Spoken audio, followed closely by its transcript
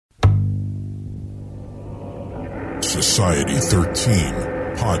Society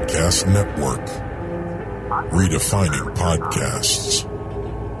 13 Podcast Network. Redefining podcasts.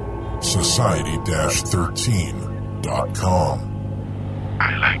 Society-13.com.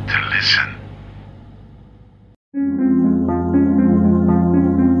 I like to listen.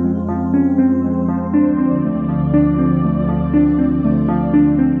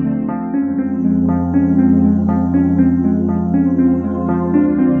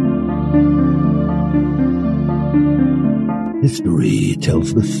 History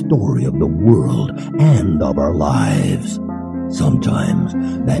tells the story of the world and of our lives. Sometimes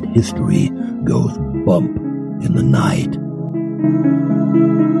that history goes bump in the night.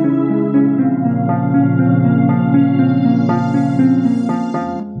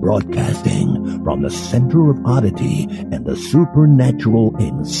 Broadcasting from the center of oddity and the supernatural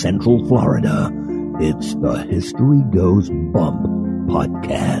in Central Florida, it's the History Goes Bump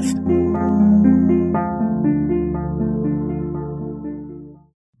podcast.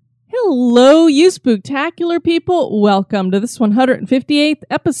 Hello, you spooktacular people. Welcome to this 158th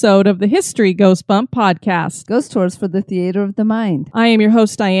episode of the History Goes Bump podcast. Ghost Tours for the Theater of the Mind. I am your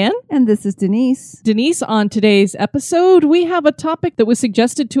host, Diane. And this is Denise. Denise, on today's episode, we have a topic that was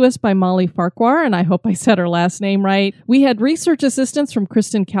suggested to us by Molly Farquhar, and I hope I said her last name right. We had research assistance from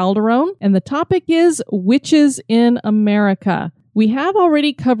Kristen Calderon, and the topic is Witches in America. We have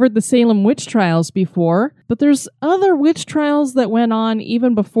already covered the Salem witch trials before, but there's other witch trials that went on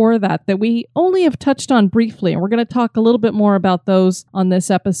even before that we only have touched on briefly, and we're going to talk a little bit more about those on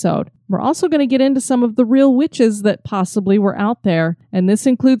this episode. We're also going to get into some of the real witches that possibly were out there, and this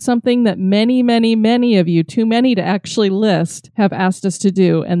includes something that many, many, many of you, too many to actually list, have asked us to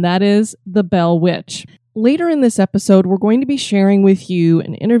do, and that is the Bell Witch. Later in this episode, we're going to be sharing with you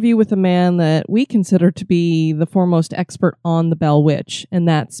an interview with a man that we consider to be the foremost expert on the Bell Witch, and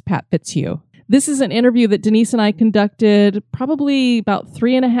that's Pat Fitzhugh. This is an interview that Denise and I conducted probably about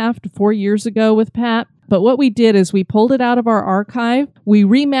 3.5 to 4 years ago with Pat. But what we did is we pulled it out of our archive, we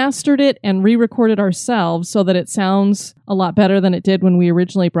remastered it and re-recorded ourselves so that it sounds a lot better than it did when we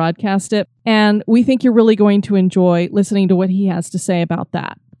originally broadcast it. And we think you're really going to enjoy listening to what he has to say about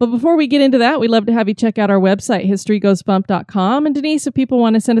that. But before we get into that, we'd love to have you check out our website, historygoesbump.com. And Denise, if people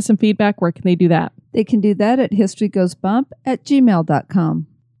want to send us some feedback, where can they do that? They can do that at historygoesbump@gmail.com.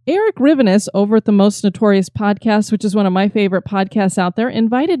 Eric Rivenis over at the Most Notorious Podcast, which is one of my favorite podcasts out there,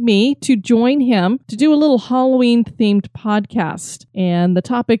 invited me to join him to do a little Halloween-themed podcast. And the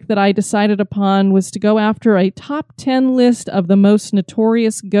topic that I decided upon was to go after a top 10 list of the most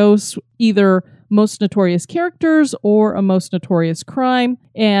notorious ghosts, either most notorious characters or a most notorious crime.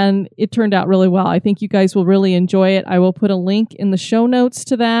 And it turned out really well. I think you guys will really enjoy it. I will put a link in the show notes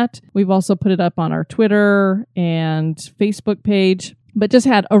to that. We've also put it up on our Twitter and Facebook page. But just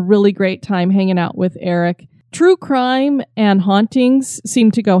had a really great time hanging out with Eric. True crime and hauntings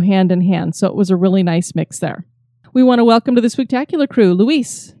seem to go hand in hand, so it was a really nice mix there. We want to welcome to the Spooktacular crew,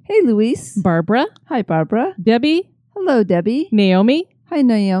 Luis. Hey, Luis. Barbara. Hi, Barbara. Debbie. Hello, Debbie. Naomi. Hi,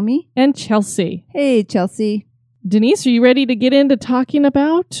 Naomi. And Chelsea. Hey, Chelsea. Denise, are you ready to get into talking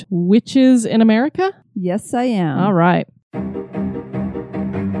about witches in America? Yes, I am. All right.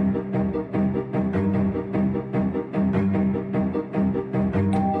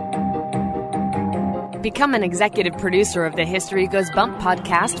 Become an executive producer of the History Goes Bump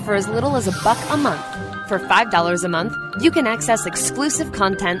podcast for as little as $1 a month. For $5 a month, you can access exclusive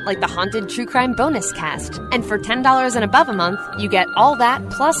content like the Haunted True Crime Bonus Cast. And for $10 and above a month, you get all that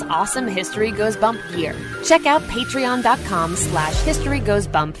plus awesome History Goes Bump gear. Check out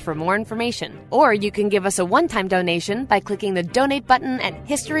patreon.com/historygoesbump for more information. Or you can give us a one-time donation by clicking the donate button at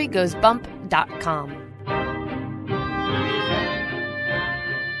historygoesbump.com.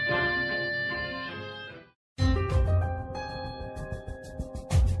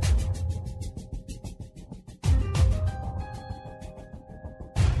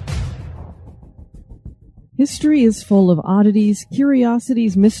 History is full of oddities,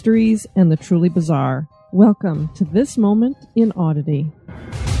 curiosities, mysteries, and the truly bizarre. Welcome to This Moment in Oddity.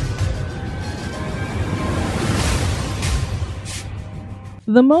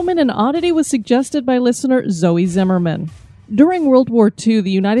 The Moment in Oddity was suggested by listener Zoe Zimmerman. During World War II,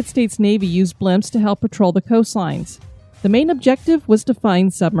 the United States Navy used blimps to help patrol the coastlines. The main objective was to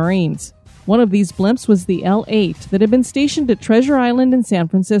find submarines. One of these blimps was the L-8 that had been stationed at Treasure Island in San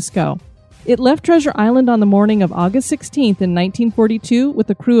Francisco. It left Treasure Island on the morning of August 16th in 1942 with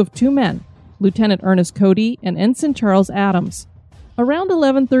a crew of 2 men, Lieutenant Ernest Cody and Ensign Charles Adams. Around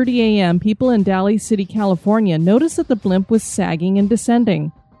 11:30 a.m., people in Daly City, California noticed that the blimp was sagging and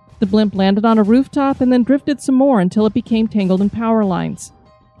descending. The blimp landed on a rooftop and then drifted some more until it became tangled in power lines.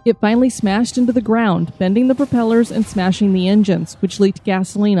 It finally smashed into the ground, bending the propellers and smashing the engines, which leaked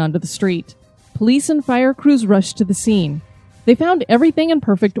gasoline onto the street. Police and fire crews rushed to the scene. They found everything in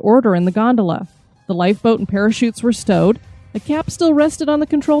perfect order in the gondola. The lifeboat and parachutes were stowed. A cap still rested on the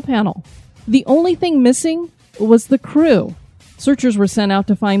control panel. The only thing missing was the crew. Searchers were sent out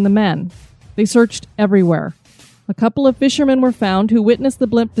to find the men. They searched everywhere. A couple of fishermen were found who witnessed the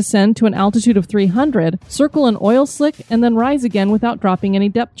blimp descend to an altitude of 300, circle an oil slick, and then rise again without dropping any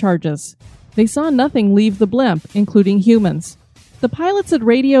depth charges. They saw nothing leave the blimp, including humans. The pilots had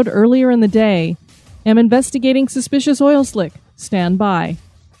radioed earlier in the day, "Am investigating suspicious oil slick. Stand by."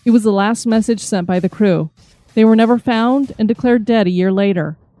 It was the last message sent by the crew. They were never found and declared dead a year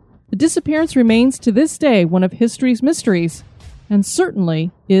later. The disappearance remains to this day one of history's mysteries, and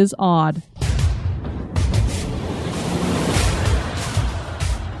certainly is odd.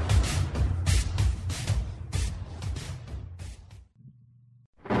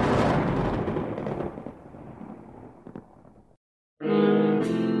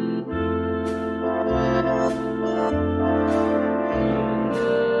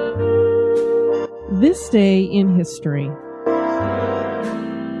 This day in history.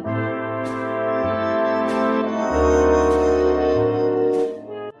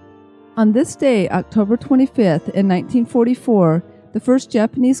 On this day, October 25th, in 1944, the first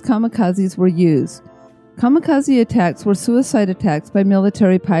Japanese kamikazes were used. Kamikaze attacks were suicide attacks by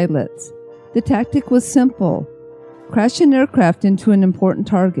military pilots. The tactic was simple: crash an aircraft into an important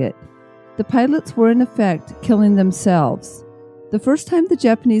target. The pilots were in effect killing themselves. The first time the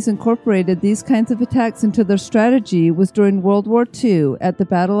Japanese incorporated these kinds of attacks into their strategy was during World War II at the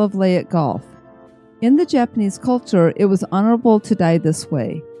Battle of Ley at Gulf. In the Japanese culture, it was honorable to die this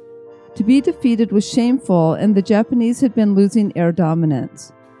way. To be defeated was shameful, and the Japanese had been losing air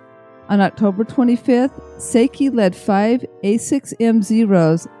dominance. On October 25th, Seiki led 5 A6M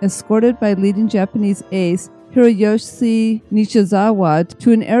Zeros, escorted by leading Japanese ace Hiroyoshi Nishizawa,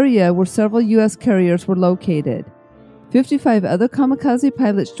 to an area where several U.S. carriers were located. 55 other kamikaze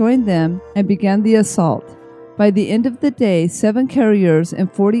pilots joined them and began the assault. By the end of the day, 7 carriers and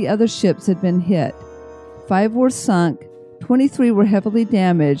 40 other ships had been hit. 5 were sunk, 23 were heavily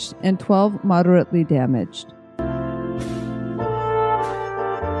damaged, and 12 moderately damaged.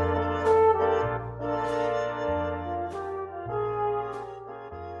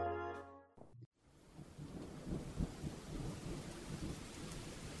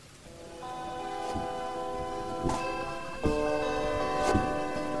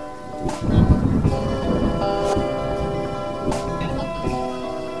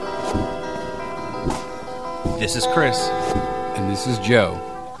 This is Chris. And this is Joe.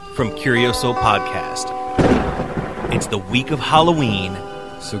 From Curioso Podcast. It's the week of Halloween.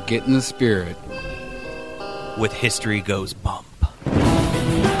 So get in the spirit. With History Goes Bump.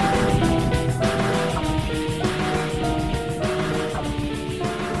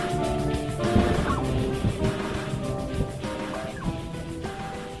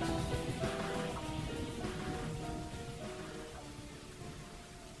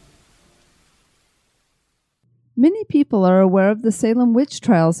 Many people are aware of the Salem witch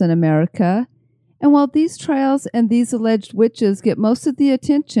trials in America, and while these trials and these alleged witches get most of the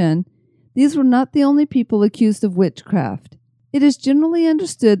attention, these were not the only people accused of witchcraft. It is generally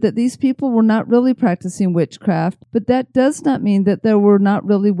understood that these people were not really practicing witchcraft, but that does not mean that there were not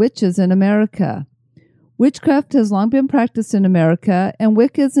really witches in America. Witchcraft has long been practiced in America, and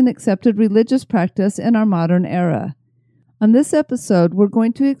Wicca is an accepted religious practice in our modern era. On this episode, we're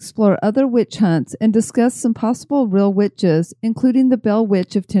going to explore other witch hunts and discuss some possible real witches, including the Bell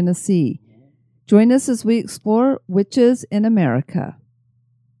Witch of Tennessee. Join us as we explore witches in America.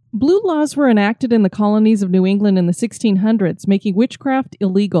 Blue laws were enacted in the colonies of New England in the 1600s, making witchcraft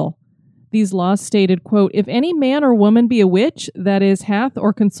illegal. These laws stated, quote, "If any man or woman be a witch, that is, hath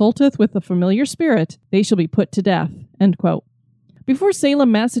or consulteth with a familiar spirit, they shall be put to death," end quote. Before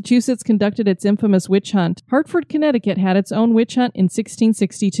Salem, Massachusetts conducted its infamous witch hunt, Hartford, Connecticut had its own witch hunt in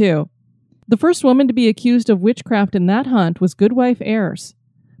 1662. The first woman to be accused of witchcraft in that hunt was Goodwife Ayres.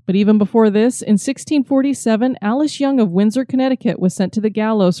 But even before this, in 1647, Alice Young of Windsor, Connecticut was sent to the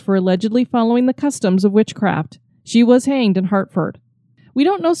gallows for allegedly following the customs of witchcraft. She was hanged in Hartford. We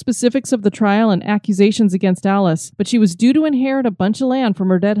don't know specifics of the trial and accusations against Alice, but she was due to inherit a bunch of land from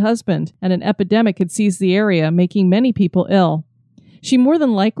her dead husband, and an epidemic had seized the area, making many people ill. She more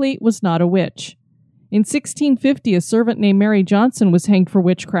than likely was not a witch. In 1650, a servant named Mary Johnson was hanged for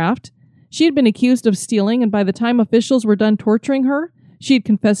witchcraft. She had been accused of stealing, and by the time officials were done torturing her, she had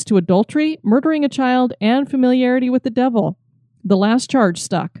confessed to adultery, murdering a child, and familiarity with the devil. The last charge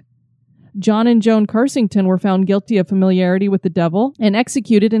stuck. John and Joan Carsington were found guilty of familiarity with the devil and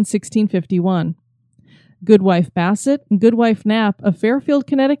executed in 1651. Goodwife Bassett and Goodwife Knapp of Fairfield,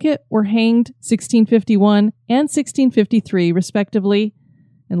 Connecticut were hanged 1651 and 1653, respectively,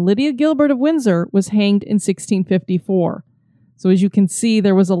 and Lydia Gilbert of Windsor was hanged in 1654. So as you can see,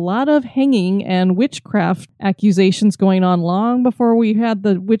 there was a lot of hanging and witchcraft accusations going on long before we had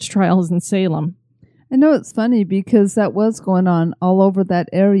the witch trials in Salem. I know it's funny because that was going on all over that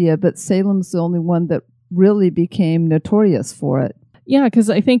area, but Salem's the only one that really became notorious for it. Yeah, because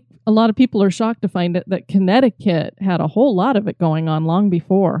I think a lot of people are shocked to find that Connecticut had a whole lot of it going on long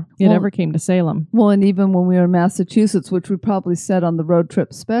before it ever came to Salem. Well, and even when we were in Massachusetts, which we probably said on the road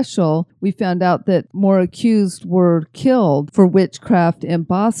trip special, we found out that more accused were killed for witchcraft in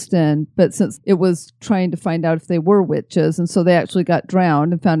Boston, but since it was trying to find out if they were witches, and so they actually got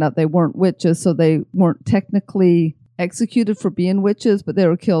drowned and found out they weren't witches, so they weren't technically executed for being witches, but they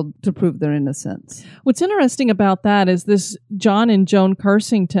were killed to prove their innocence. What's interesting about that is this John and Joan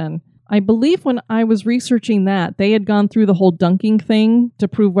Carsington. I believe when I was researching that, they had gone through the whole dunking thing to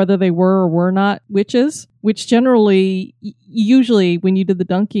prove whether they were or were not witches, which generally, usually when you did the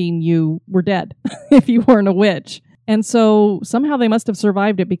dunking, you were dead if you weren't a witch. And so somehow they must have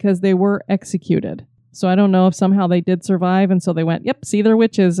survived it because they were executed. So I don't know if somehow they did survive, and so they went, yep, see, they're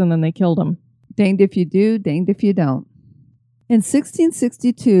witches, and then they killed them. Danged if you do, danged if you don't. In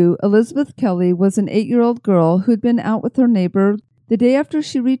 1662, Elizabeth Kelly was an 8-year-old girl who'd been out with her neighbor. The day after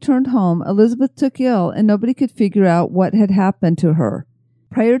she returned home, Elizabeth took ill, and nobody could figure out what had happened to her.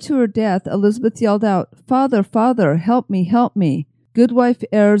 Prior to her death, Elizabeth yelled out, "Father, Father, help me, help me. Goodwife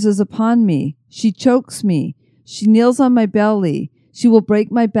Ayres is upon me. She chokes me. She kneels on my belly. She will break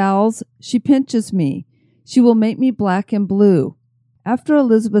my bowels. She pinches me. She will make me black and blue." After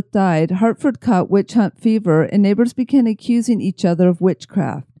Elizabeth died, Hartford caught witch hunt fever, and neighbors began accusing each other of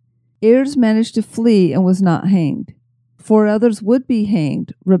witchcraft. Ayres managed to flee and was not hanged. 4 others would be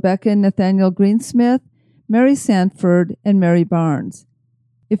hanged: Rebecca and Nathaniel Greensmith, Mary Sanford, and Mary Barnes.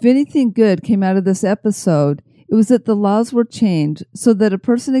 If anything good came out of this episode, it was that the laws were changed so that a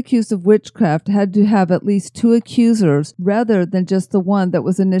person accused of witchcraft had to have at least 2 accusers rather than just the one that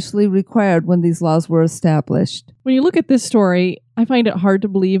was initially required when these laws were established. When you look at this story, I find it hard to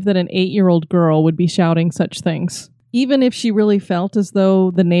believe that an 8-year-old girl would be shouting such things. Even if she really felt as though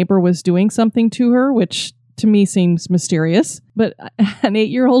the neighbor was doing something to her, which to me seems mysterious. But an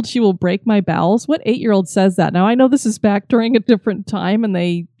 8-year-old, she will break my bowels? What 8-year-old says that? Now, I know this is back during a different time and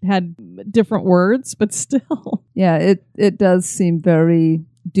they had different words, but still. Yeah, it does seem very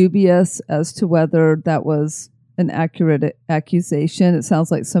dubious as to whether that was an accurate accusation. It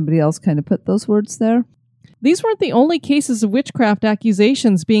sounds like somebody else kind of put those words there. These weren't the only cases of witchcraft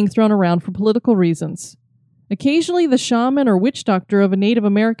accusations being thrown around for political reasons. Occasionally, the shaman or witch doctor of a Native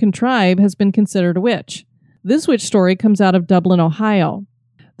American tribe has been considered a witch. This witch story comes out of Dublin, Ohio.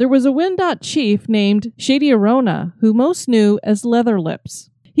 There was a Wyandot chief named Shady Arona, who most knew as Leatherlips.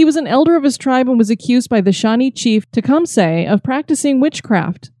 He was an elder of his tribe and was accused by the Shawnee chief Tecumseh of practicing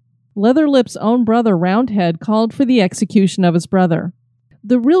witchcraft. Leatherlips' own brother Roundhead called for the execution of his brother.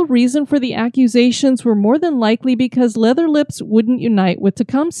 The real reason for the accusations were more than likely because Leatherlips wouldn't unite with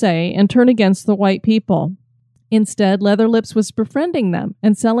Tecumseh and turn against the white people. Instead, Leatherlips was befriending them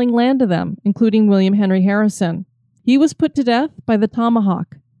and selling land to them, including William Henry Harrison. He was put to death by the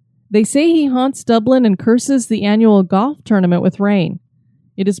tomahawk. They say he haunts Dublin and curses the annual golf tournament with rain.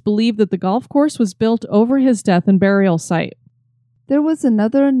 It is believed that the golf course was built over his death and burial site. There was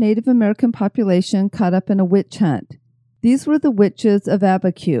another Native American population caught up in a witch hunt. These were the witches of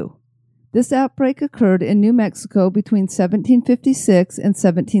Abiquiu. This outbreak occurred in New Mexico between 1756 and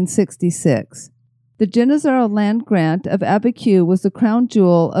 1766. The Genizaro land grant of Abiquiu was the crown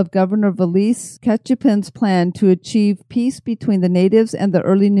jewel of Governor Valise Ketchupin's plan to achieve peace between the natives and the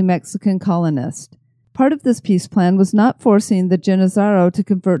early New Mexican colonists. Part of this peace plan was not forcing the Genizaro to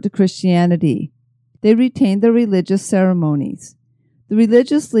convert to Christianity. They retained their religious ceremonies. The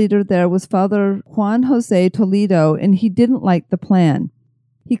religious leader there was Father Juan Jose Toledo, and he didn't like the plan.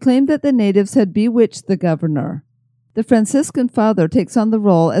 He claimed that the natives had bewitched the governor. The Franciscan father takes on the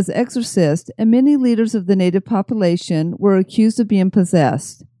role as exorcist, and many leaders of the native population were accused of being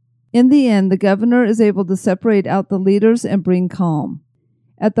possessed. In the end, the governor is able to separate out the leaders and bring calm.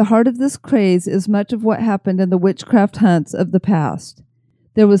 At the heart of this craze is much of what happened in the witchcraft hunts of the past.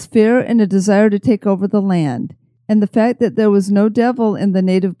 There was fear and a desire to take over the land, and the fact that there was no devil in the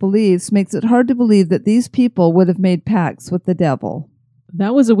native beliefs makes it hard to believe that these people would have made pacts with the devil.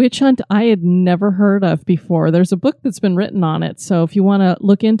 That was a witch hunt I had never heard of before. There's a book that's been written on it, so if you want to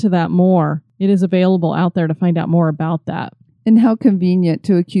look into that more, it is available out there to find out more about that. And how convenient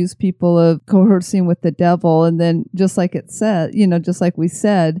to accuse people of coercing with the devil. And then just like it said, just like we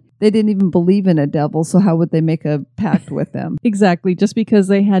said, they didn't even believe in a devil. So how would they make a pact with them? Exactly. Just because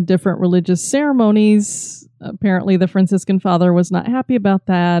they had different religious ceremonies, apparently the Franciscan father was not happy about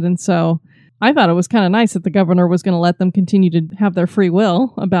that. And so I thought it was kind of nice that the governor was going to let them continue to have their free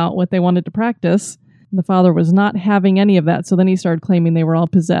will about what they wanted to practice. The father was not having any of that. So then he started claiming they were all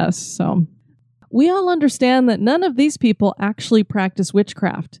possessed. So we all understand that none of these people actually practice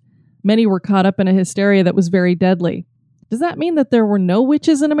witchcraft. Many were caught up in a hysteria that was very deadly. Does that mean that there were no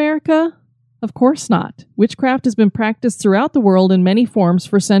witches in America? Of course not. Witchcraft has been practiced throughout the world in many forms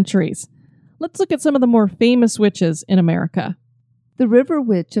for centuries. Let's look at some of the more famous witches in America. The River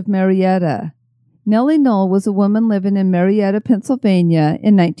Witch of Marietta. Nellie Knoll was a woman living in Marietta, Pennsylvania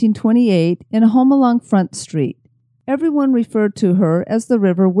in 1928 in a home along Front Street. Everyone referred to her as the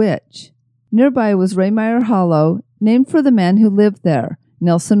River Witch. Nearby was Raymeyer Hollow, named for the man who lived there,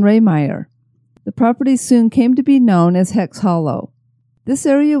 Nelson Raymeyer. The property soon came to be known as Hex Hollow. This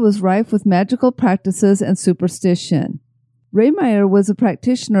area was rife with magical practices and superstition. Raymeyer was a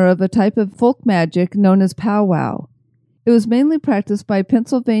practitioner of a type of folk magic known as powwow. It was mainly practiced by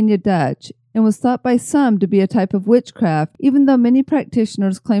Pennsylvania Dutch and was thought by some to be a type of witchcraft, even though many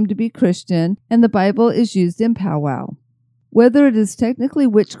practitioners claim to be Christian and the Bible is used in powwow. Whether it is technically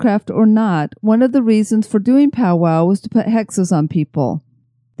witchcraft or not, one of the reasons for doing powwow was to put hexes on people.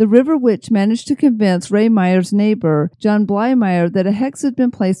 The River Witch managed to convince Raymeyer's neighbor, John Blymeyer, that a hex had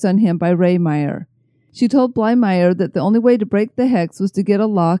been placed on him by Raymeyer. She told Blymeyer that the only way to break the hex was to get a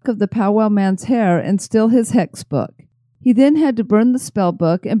lock of the powwow man's hair and steal his hex book. He then had to burn the spell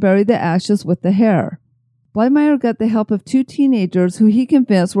book and bury the ashes with the hair. Blymeyer got the help of 2 teenagers who he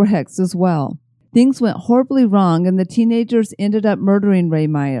convinced were hexed as well. Things went horribly wrong, and the teenagers ended up murdering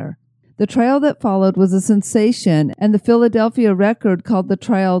Raymeyer. The trial that followed was a sensation, and the Philadelphia Record called the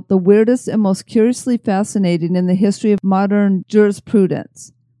trial the weirdest and most curiously fascinating in the history of modern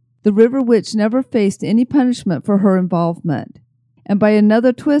jurisprudence. The River Witch never faced any punishment for her involvement. And by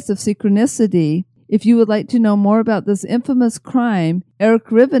another twist of synchronicity, if you would like to know more about this infamous crime, Eric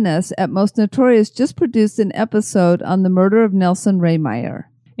Rivenes at Most Notorious just produced an episode on the murder of Nelson Raymeyer.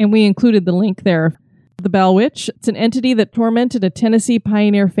 And we included the link there. The Bell Witch, it's an entity that tormented a Tennessee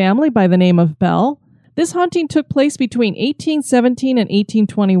pioneer family by the name of Bell. This haunting took place between 1817 and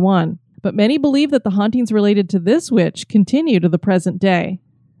 1821, but many believe that the hauntings related to this witch continue to the present day.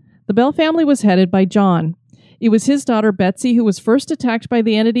 The Bell family was headed by John. It was his daughter Betsy who was first attacked by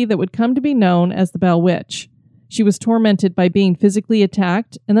the entity that would come to be known as the Bell Witch. She was tormented by being physically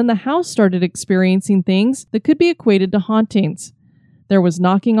attacked, and then the house started experiencing things that could be equated to hauntings. There was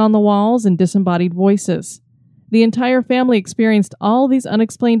knocking on the walls and disembodied voices. The entire family experienced all these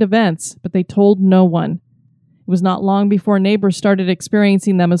unexplained events, but they told no one. It was not long before neighbors started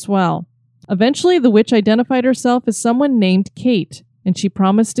experiencing them as well. Eventually, the witch identified herself as someone named Kate, and she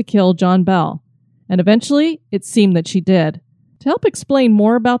promised to kill John Bell. And eventually, it seemed that she did. To help explain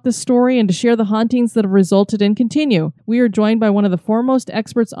more about this story and to share the hauntings that have resulted and continue, we are joined by one of the foremost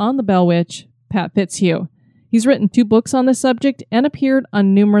experts on the Bell Witch, Pat Fitzhugh. He's written 2 books on this subject and appeared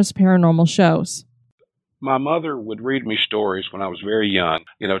on numerous paranormal shows. My mother would read me stories when I was very young,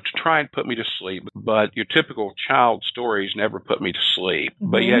 to try and put me to sleep. But your typical child stories never put me to sleep.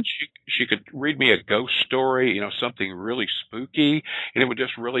 Mm-hmm. But yet she could read me a ghost story, something really spooky, and it would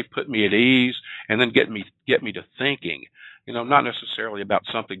just really put me at ease and then get me to thinking. Not necessarily about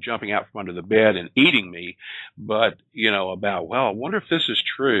something jumping out from under the bed and eating me, but, about, well, I wonder if this is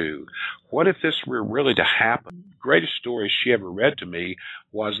true. What if this were really to happen? The greatest story she ever read to me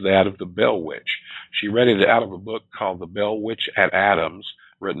was that of the Bell Witch. She read it out of a book called The Bell Witch at Adams,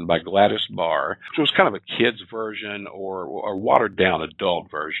 written by Gladys Barr, which was kind of a kid's version or watered-down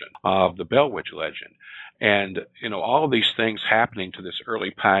adult version of the Bell Witch legend. And, all of these things happening to this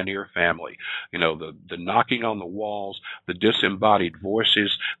early pioneer family, the knocking on the walls, the disembodied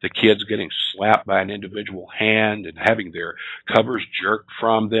voices, the kids getting slapped by an individual hand and having their covers jerked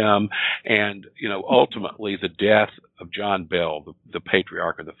from them, and, ultimately the death of John Bell, the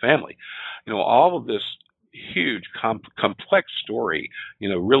patriarch of the family. All of this huge, complex story,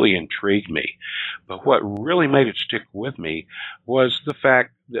 really intrigued me. But what really made it stick with me was the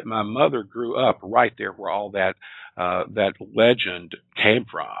fact that my mother grew up right there where all that legend came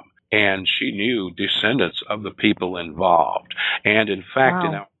from. And she knew descendants of the people involved. And in fact,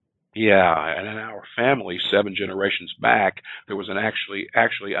 wow. in our family, 7 generations back, there was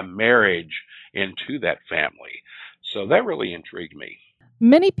actually a marriage into that family. So that really intrigued me.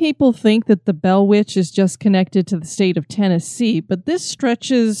 Many people think that the Bell Witch is just connected to the state of Tennessee, but this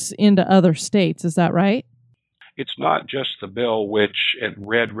stretches into other states. Is that right? it's not just the Bell Witch at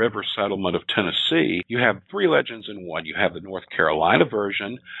Red River Settlement of Tennessee. You have 3 legends in one. You have the North Carolina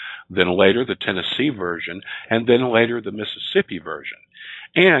version, then later the Tennessee version, and then later the Mississippi version.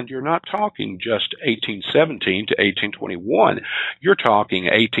 And you're not talking just 1817 to 1821. You're talking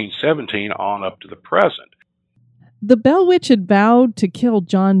 1817 on up to the present. The Bell Witch had vowed to kill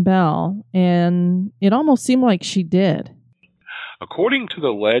John Bell, and it almost seemed like she did. According to the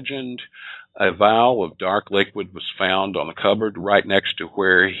legend, a vial of dark liquid was found on the cupboard right next to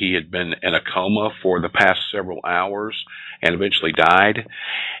where he had been in a coma for the past several hours and eventually died.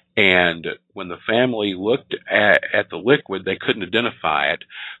 And when the family looked at the liquid, they couldn't identify it.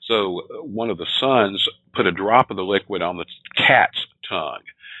 So one of the sons put a drop of the liquid on the cat's tongue.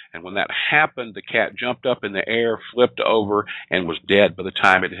 And when that happened, the cat jumped up in the air, flipped over, and was dead by the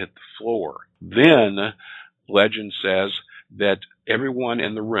time it hit the floor. Then, legend says that everyone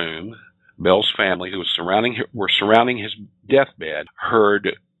in the room, Bell's family, who were surrounding his deathbed,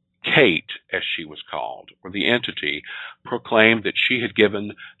 heard Kate, as she was called, or the entity, proclaimed that she had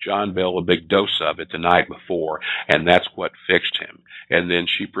given John Bell a big dose of it the night before, and that's what fixed him. And then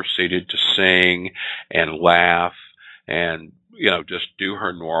she proceeded to sing and laugh and, just do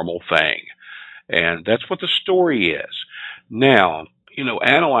her normal thing. And that's what the story is. Now,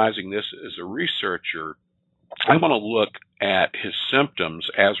 analyzing this as a researcher, I want to look at his symptoms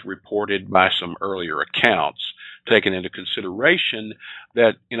as reported by some earlier accounts, taking into consideration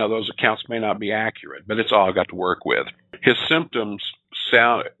that, those accounts may not be accurate, but it's all I've got to work with. His symptoms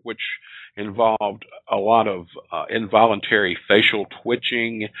which involved a lot of involuntary facial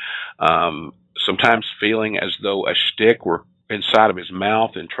twitching, sometimes feeling as though a stick were inside of his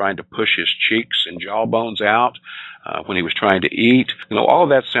mouth and trying to push his cheeks and jawbones out when he was trying to eat. All of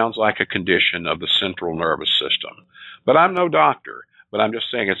that sounds like a condition of the central nervous system. But I'm no doctor, but I'm just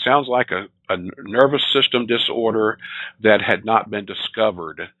saying it sounds like a nervous system disorder that had not been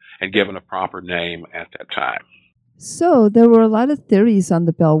discovered and given a proper name at that time. So there were a lot of theories on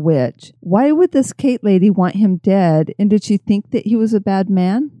the Bell Witch. Why would this Kate lady want him dead, and did she think that he was a bad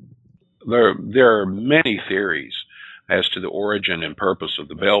man? There are many theories as to the origin and purpose of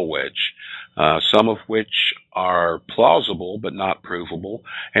the Bell Witch, some of which are plausible but not provable,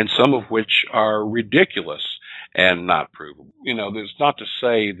 and some of which are ridiculous and not provable. There's not to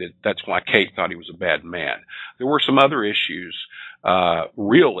say that that's why Kate thought he was a bad man. There were some other issues,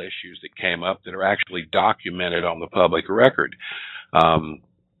 real issues that came up that are actually documented on the public record.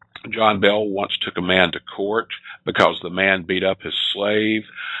 John Bell once took a man to court because the man beat up his slave.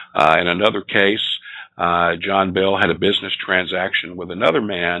 In another case, John Bell had a business transaction with another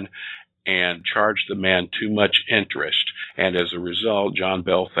man and charged the man too much interest. And as a result, John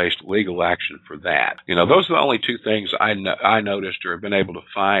Bell faced legal action for that. Those are the only 2 things I noticed or have been able to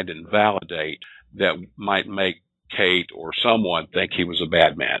find and validate that might make Kate or someone think he was a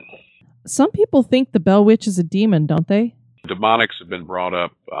bad man. Some people think the Bell Witch is a demon, don't they? Demonics have been brought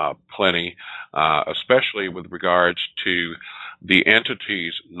up plenty, especially with regards to the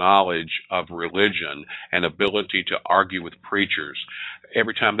entity's knowledge of religion and ability to argue with preachers.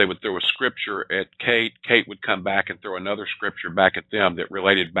 Every time they would throw a scripture at Kate, Kate would come back and throw another scripture back at them that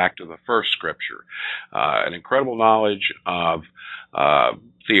related back to the first scripture. An incredible knowledge of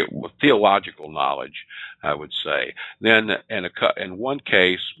theological knowledge, I would say. Then, in one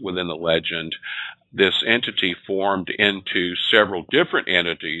case within the legend, this entity formed into several different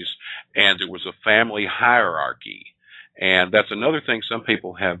entities, and there was a family hierarchy. And that's another thing some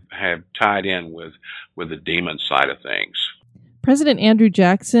people have tied in with the demon side of things. President Andrew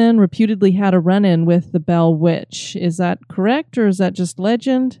Jackson reputedly had a run-in with the Bell Witch. Is that correct, or is that just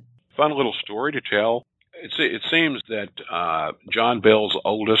legend? Fun little story to tell. It seems that John Bell's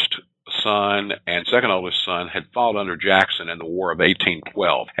oldest son and second oldest son had fought under Jackson in the War of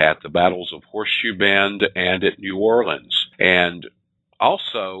 1812 at the battles of Horseshoe Bend and at New Orleans. And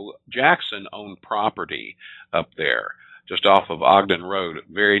also, Jackson owned property up there, just off of Ogden Road,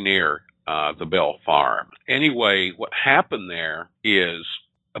 very near the Bell Farm. Anyway, what happened there is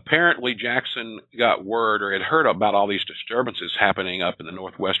apparently Jackson got word or had heard about all these disturbances happening up in the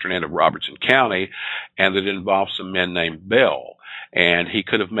northwestern end of Robertson County, and that involved some men named Bell. And he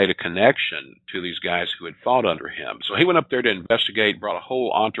could have made a connection to these guys who had fought under him. So he went up there to investigate, brought a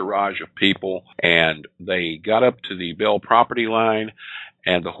whole entourage of people, and they got up to the Bell property line,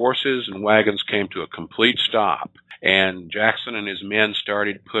 and the horses and wagons came to a complete stop. And Jackson and his men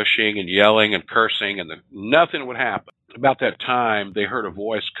started pushing and yelling and cursing, and nothing would happen. About that time, they heard a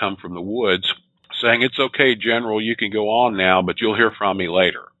voice come from the woods saying, "It's okay, General, you can go on now, but you'll hear from me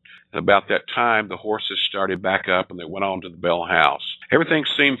later." And about that time, the horses started back up and they went on to the Bell house. Everything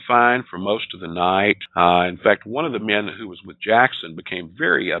seemed fine for most of the night. In fact, one of the men who was with Jackson became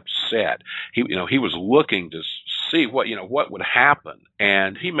very upset. He was looking to see what would happen,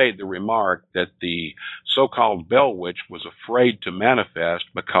 and he made the remark that the so-called Bell Witch was afraid to manifest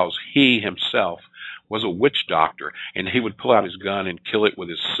because he himself was a witch doctor, and he would pull out his gun and kill it with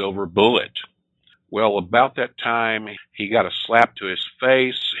his silver bullet. Well, about that time, he got a slap to his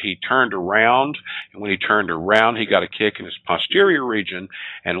face. He turned around, and when he turned around, he got a kick in his posterior region,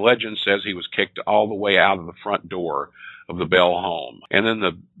 and legend says he was kicked all the way out of the front door of the Bell home. And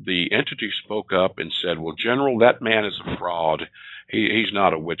then the entity spoke up and said, "Well, General, that man is a fraud. He's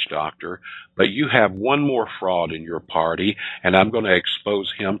not a witch doctor, but you have one more fraud in your party, and I'm going to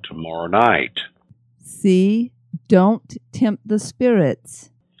expose him tomorrow night." See, don't tempt the spirits.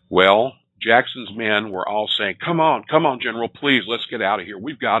 Well, Jackson's men were all saying, come on, General, please, let's get out of here.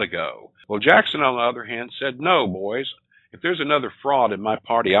 We've got to go. Well, Jackson, on the other hand, said, "No, boys, if there's another fraud in my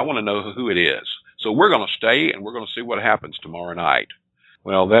party, I want to know who it is. So we're going to stay, and we're going to see what happens tomorrow night."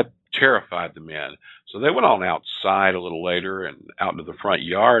 Well, that terrified the men. So they went on outside a little later and out into the front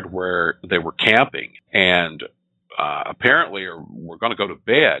yard where they were camping, and apparently were going to go to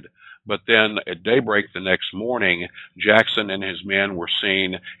bed. But then at daybreak the next morning, Jackson and his men were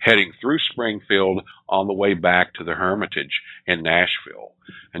seen heading through Springfield on the way back to the Hermitage in Nashville.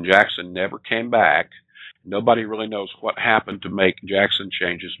 And Jackson never came back. Nobody really knows what happened to make Jackson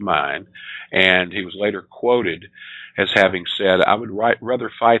change his mind. And he was later quoted as having said, "I would rather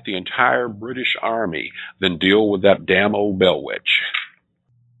fight the entire British Army than deal with that damn old Bell Witch."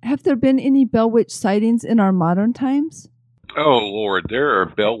 Have there been any Bell Witch sightings in our modern times? Oh, Lord, there are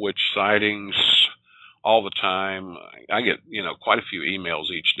Bell Witch sightings all the time. I get, quite a few emails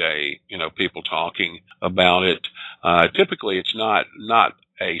each day, people talking about it. Typically, it's not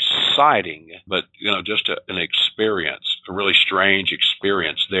a sighting, but, just an experience, a really strange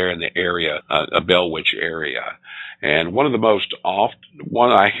experience there in the area, a Bell Witch area. And one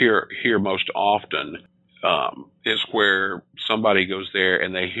I hear most often is where somebody goes there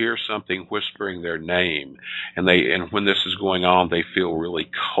and they hear something whispering their name, and when this is going on, they feel really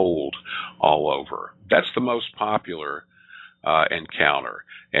cold all over. That's the most popular encounter.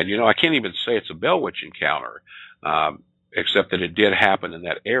 And I can't even say it's a Bell Witch encounter, except that it did happen in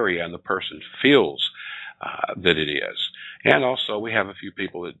that area, and the person feels that it is. And also, we have a few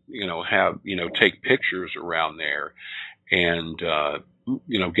people that take pictures around there, and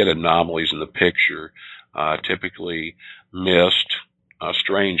get anomalies in the picture. Typically mist,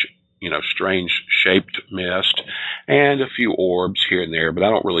 strange shaped mist, and a few orbs here and there, but I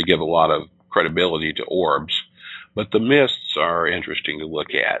don't really give a lot of credibility to orbs. But the mists are interesting to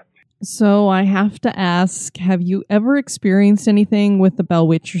look at. So I have to ask, have you ever experienced anything with the Bell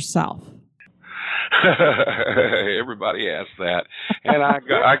Witch yourself? Everybody asks that, and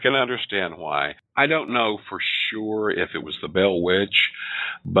I can understand why. I don't know for sure if it was the Bell Witch,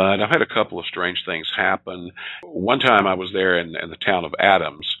 but I've had a couple of strange things happen. One time I was there in the town of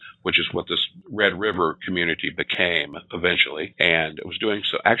Adams, which is what this Red River community became eventually, and I was doing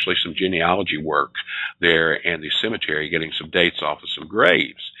some genealogy work there in the cemetery, getting some dates off of some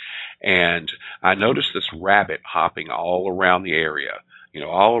graves. And I noticed this rabbit hopping all around the area,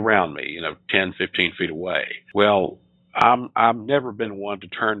 all around me, 10, 15 feet away. Well, I've never been one to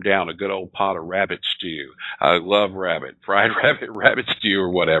turn down a good old pot of rabbit stew. I love fried rabbit stew or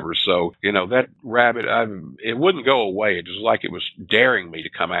whatever. So, that rabbit, it wouldn't go away. It was like it was daring me to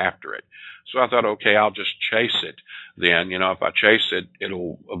come after it. So I thought, okay, I'll just chase it. Then, if I chase it,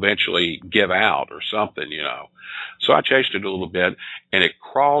 it'll eventually give out or something, So I chased it a little bit, and it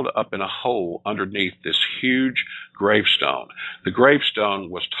crawled up in a hole underneath this huge gravestone. The gravestone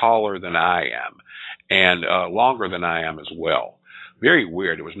was taller than I am, and longer than I am as well. Very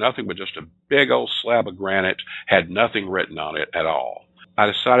weird. It was nothing but just a big old slab of granite, had nothing written on it at all. I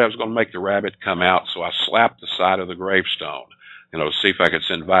decided I was going to make the rabbit come out, so I slapped the side of the gravestone, to see if I could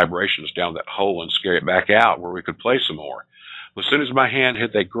send vibrations down that hole and scare it back out where we could play some more. As soon as my hand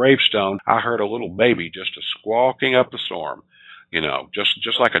hit that gravestone, I heard a little baby just squawking up a storm,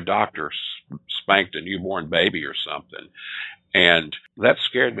 just like a doctor spanked a newborn baby or something. And that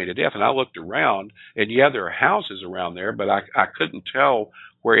scared me to death. And I looked around, and there are houses around there, but I couldn't tell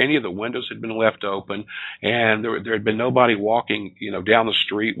where any of the windows had been left open, and there had been nobody walking, down the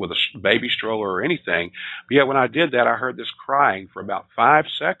street with a baby stroller or anything. But yet when I did that, I heard this crying for about 5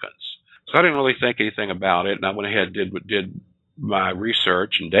 seconds. So I didn't really think anything about it, and I went ahead and did my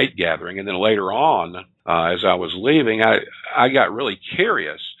research and date gathering. And then later on, as I was leaving, I got really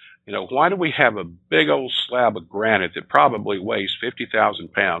curious. Why do we have a big old slab of granite that probably weighs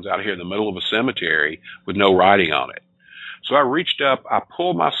 50,000 pounds out here in the middle of a cemetery with no writing on it? So I reached up, I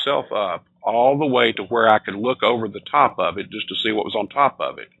pulled myself up all the way to where I could look over the top of it just to see what was on top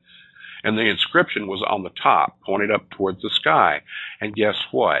of it. And the inscription was on the top, pointed up towards the sky. And guess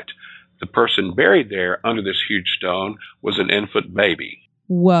what? The person buried there under this huge stone was an infant baby.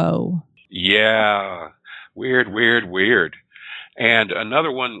 Whoa. Yeah. Weird, weird, weird. And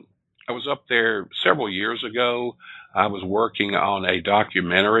another one, I was up there several years ago. I was working on a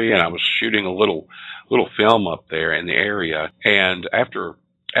documentary, and I was shooting a little film up there in the area. And after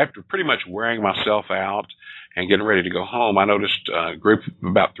pretty much wearing myself out and getting ready to go home, I noticed a group of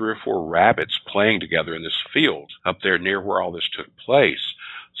about 3 or 4 rabbits playing together in this field up there near where all this took place.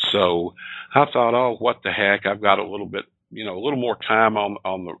 So I thought, oh, what the heck? I've got a little more time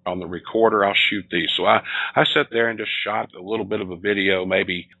on the recorder. I'll shoot these. So I sat there and just shot a little bit of a video,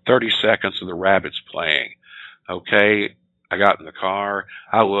 maybe 30 seconds of the rabbits playing. Okay. I got in the car.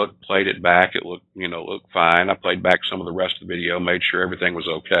 I looked, played it back. It looked fine. I played back some of the rest of the video, made sure everything was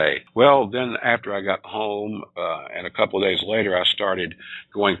okay. Well, then after I got home, and a couple of days later, I started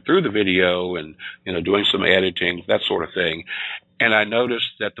going through the video and, doing some editing, that sort of thing. And I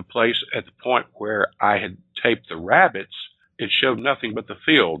noticed that the place at the point where I had taped the rabbits, it showed nothing but the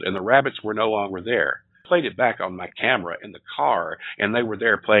field, and the rabbits were no longer there. Played it back on my camera in the car, and they were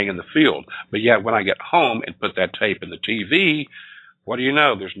there playing in the field. But yet when I get home and put that tape in the TV, what do you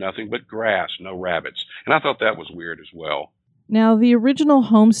know? There's nothing but grass, no rabbits. And I thought that was weird as well. Now, the original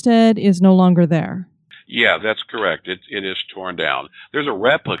homestead is no longer there. Yeah, that's correct. It is torn down. There's a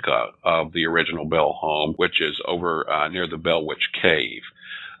replica of the original Bell home, which is over near the Bell Witch Cave.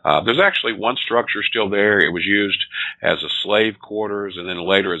 There's actually one structure still there. It was used as a slave quarters and then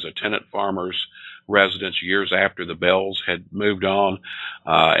later as a tenant farmer's residence years after the Bells had moved on.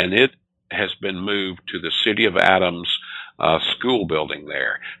 And it has been moved to the City of Adams school building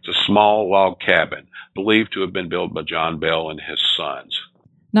there. It's a small log cabin believed to have been built by John Bell and his sons.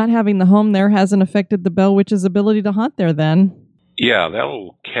 Not having the home there hasn't affected the Bell Witch's ability to hunt there then. Yeah, that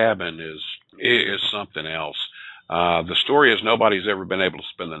little cabin is something else. The story is nobody's ever been able to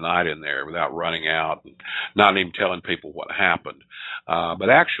spend the night in there without running out and not even telling people what happened. But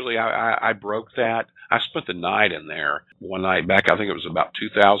actually, I broke that. I spent the night in there one night back, I think it was about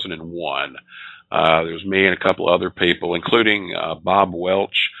 2001. There was me and a couple other people, including Bob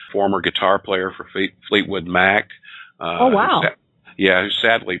Welch, former guitar player for Fleetwood Mac. Oh, wow. Who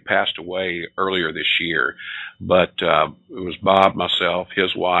sadly passed away earlier this year. But it was Bob, myself,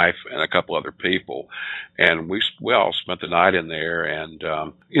 his wife, and a couple other people. And we all spent the night in there and,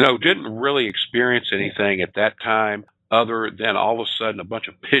 didn't really experience anything at that time other than all of a sudden a bunch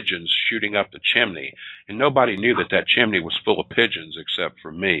of pigeons shooting up the chimney. And nobody knew that chimney was full of pigeons except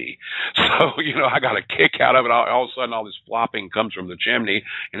for me. So, I got a kick out of it. All of a sudden, all this flopping comes from the chimney,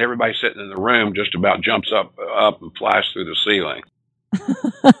 and everybody sitting in the room just about jumps up and flies through the ceiling.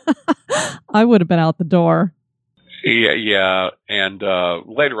 I would have been out the door. Yeah. And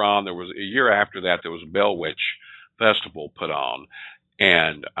later on, a year after that, there was a Bell Witch Festival put on.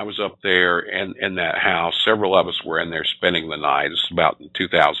 And I was up there in that house. Several of us were in there spending the night. This was about in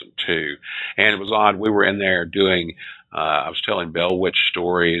 2002. And it was odd. We were in there doing, I was telling Bell Witch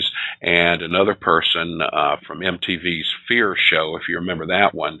stories, and another person from MTV's Fear show, if you remember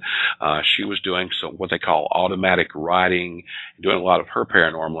that one, she was doing what they call automatic writing, doing a lot of her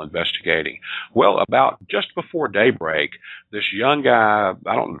paranormal investigating. Well, about just before daybreak, this young guy,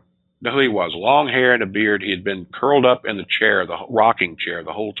 I don't know who he was, long hair and a beard. He had been curled up in the chair, the rocking chair,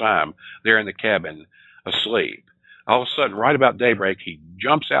 the whole time there in the cabin, asleep. All of a sudden, right about daybreak, he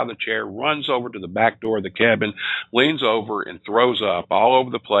jumps out of the chair, runs over to the back door of the cabin, leans over and throws up all over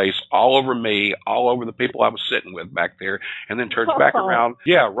the place, all over me, all over the people I was sitting with back there, and then turns back around.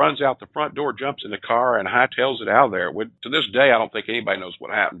 Yeah, runs out the front door, jumps in the car, and hightails it out of there. To this day, I don't think anybody knows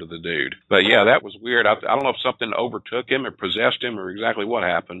what happened to the dude. But yeah, that was weird. I don't know if something overtook him or possessed him or exactly what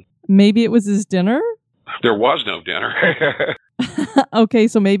happened. Maybe it was his dinner? There was no dinner. Okay,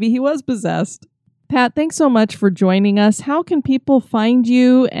 so maybe he was possessed. Pat, thanks so much for joining us. How can people find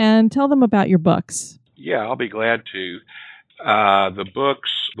you and tell them about your books? Yeah, I'll be glad to. The books,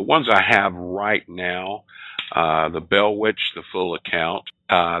 the ones I have right now, The Bell Witch, the full account,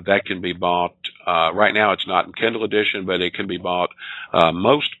 that can be bought. Right now it's not in Kindle edition, but it can be bought.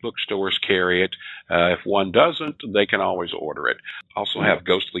 Most bookstores carry it. If one doesn't, they can always order it. Also have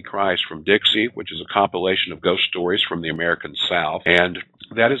Ghostly Cries from Dixie, which is a compilation of ghost stories from the American South. And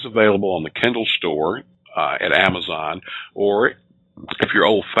that is available on the Kindle store at Amazon. Or if you're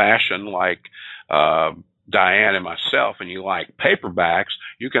old-fashioned like Diane and myself, and you like paperbacks,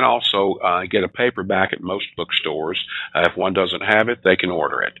 you can also get a paperback at most bookstores. If one doesn't have it, they can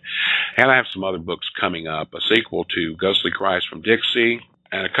order it. And I have some other books coming up, a sequel to Ghostly Cries from Dixie,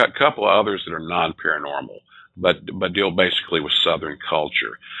 and a couple of others that are non-paranormal, but deal basically with Southern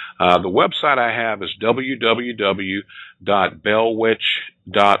culture. The website I have is www.bellwitch.org,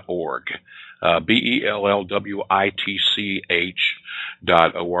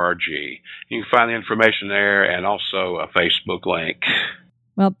 BELLWITCH.org. You can find the information there and also a Facebook link.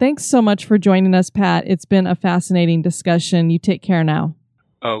 Well, thanks so much for joining us, Pat. It's been a fascinating discussion. You take care now.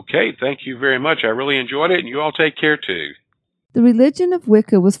 Okay, thank you very much. I really enjoyed it, and you all take care too. The religion of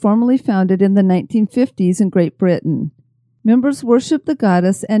Wicca was formally founded in the 1950s in Great Britain. Members worship the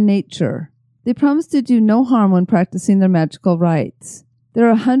goddess and nature. They promise to do no harm when practicing their magical rites. There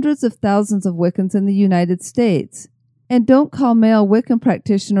are hundreds of thousands of Wiccans in the United States. And don't call male Wiccan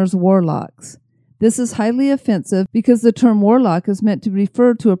practitioners warlocks. This is highly offensive because the term warlock is meant to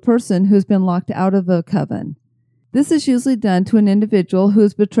refer to a person who has been locked out of a coven. This is usually done to an individual who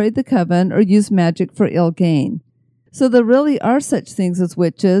has betrayed the coven or used magic for ill gain. So there really are such things as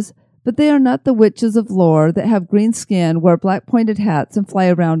witches, but they are not the witches of lore that have green skin, wear black pointed hats, and fly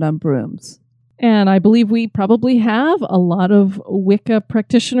around on brooms. And I believe we probably have a lot of Wicca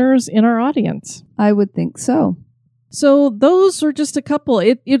practitioners in our audience. I would think so. So those are just a couple.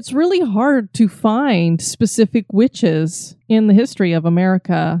 It's really hard to find specific witches in the history of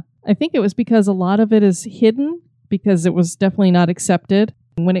America. I think it was because a lot of it is hidden, because it was definitely not accepted.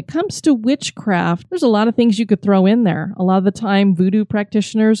 When it comes to witchcraft, there's a lot of things you could throw in there. A lot of the time, voodoo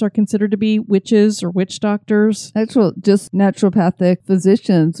practitioners are considered to be witches or witch doctors. Just naturopathic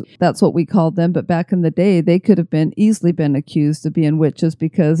physicians, that's what we called them. But back in the day, they could have easily been accused of being witches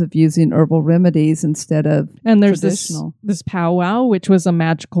because of using herbal remedies instead of and there's traditional. this powwow, which was a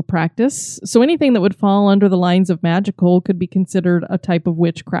magical practice. So anything that would fall under the lines of magical could be considered a type of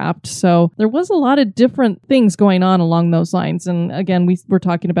witchcraft. So there was a lot of different things going on along those lines. And again, we're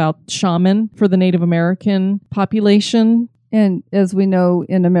talking about shaman for the Native American population. And as we know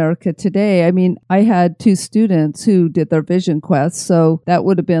in America today, I mean, I had 2 students who did their vision quest, so that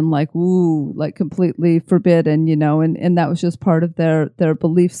would have been like completely forbidden, and that was just part of their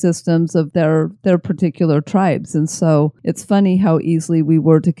belief systems of their particular tribes. And so it's funny how easily we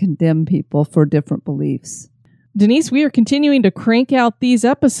were to condemn people for different beliefs. Denise, we are continuing to crank out these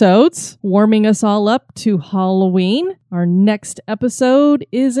episodes, warming us all up to Halloween. Our next episode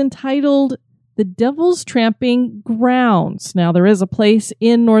is entitled The Devil's Tramping Grounds. Now, there is a place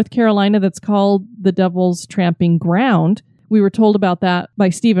in North Carolina that's called the Devil's Tramping Ground. We were told about that by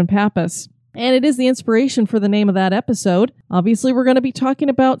Stephen Pappas. And it is the inspiration for the name of that episode. Obviously, we're going to be talking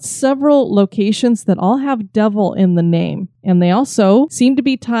about several locations that all have devil in the name. And they also seem to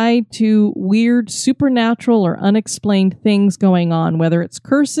be tied to weird, supernatural, or unexplained things going on, whether it's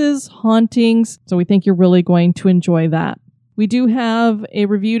curses, hauntings. So we think you're really going to enjoy that. We do have a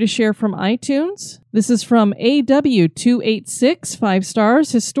review to share from iTunes. This is from AW286, 5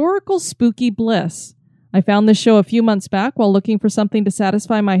 stars, Historical Spooky Bliss. I found this show a few months back while looking for something to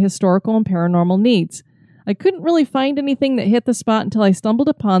satisfy my historical and paranormal needs. I couldn't really find anything that hit the spot until I stumbled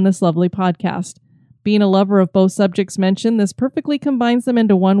upon this lovely podcast. Being a lover of both subjects mentioned, this perfectly combines them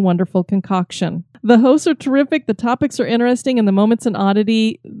into one wonderful concoction. The hosts are terrific, the topics are interesting, and the moments in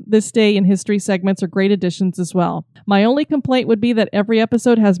oddity this day in history segments are great additions as well. My only complaint would be that every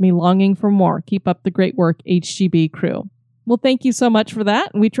episode has me longing for more. Keep up the great work, HGB crew. Well, thank you so much for that.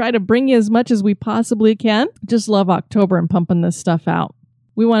 We try to bring you as much as we possibly can. Just love October and pumping this stuff out.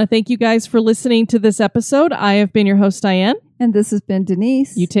 We want to thank you guys for listening to this episode. I have been your host, Diane. And this has been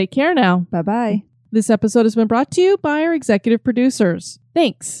Denise. You take care now. Bye-bye. This episode has been brought to you by our executive producers.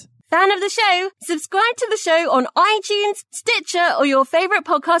 Thanks. Fan of the show? Subscribe to the show on iTunes, Stitcher, or your favorite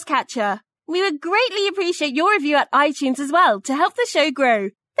podcast catcher. We would greatly appreciate your review at iTunes as well to help the show grow.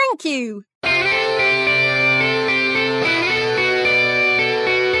 Thank you.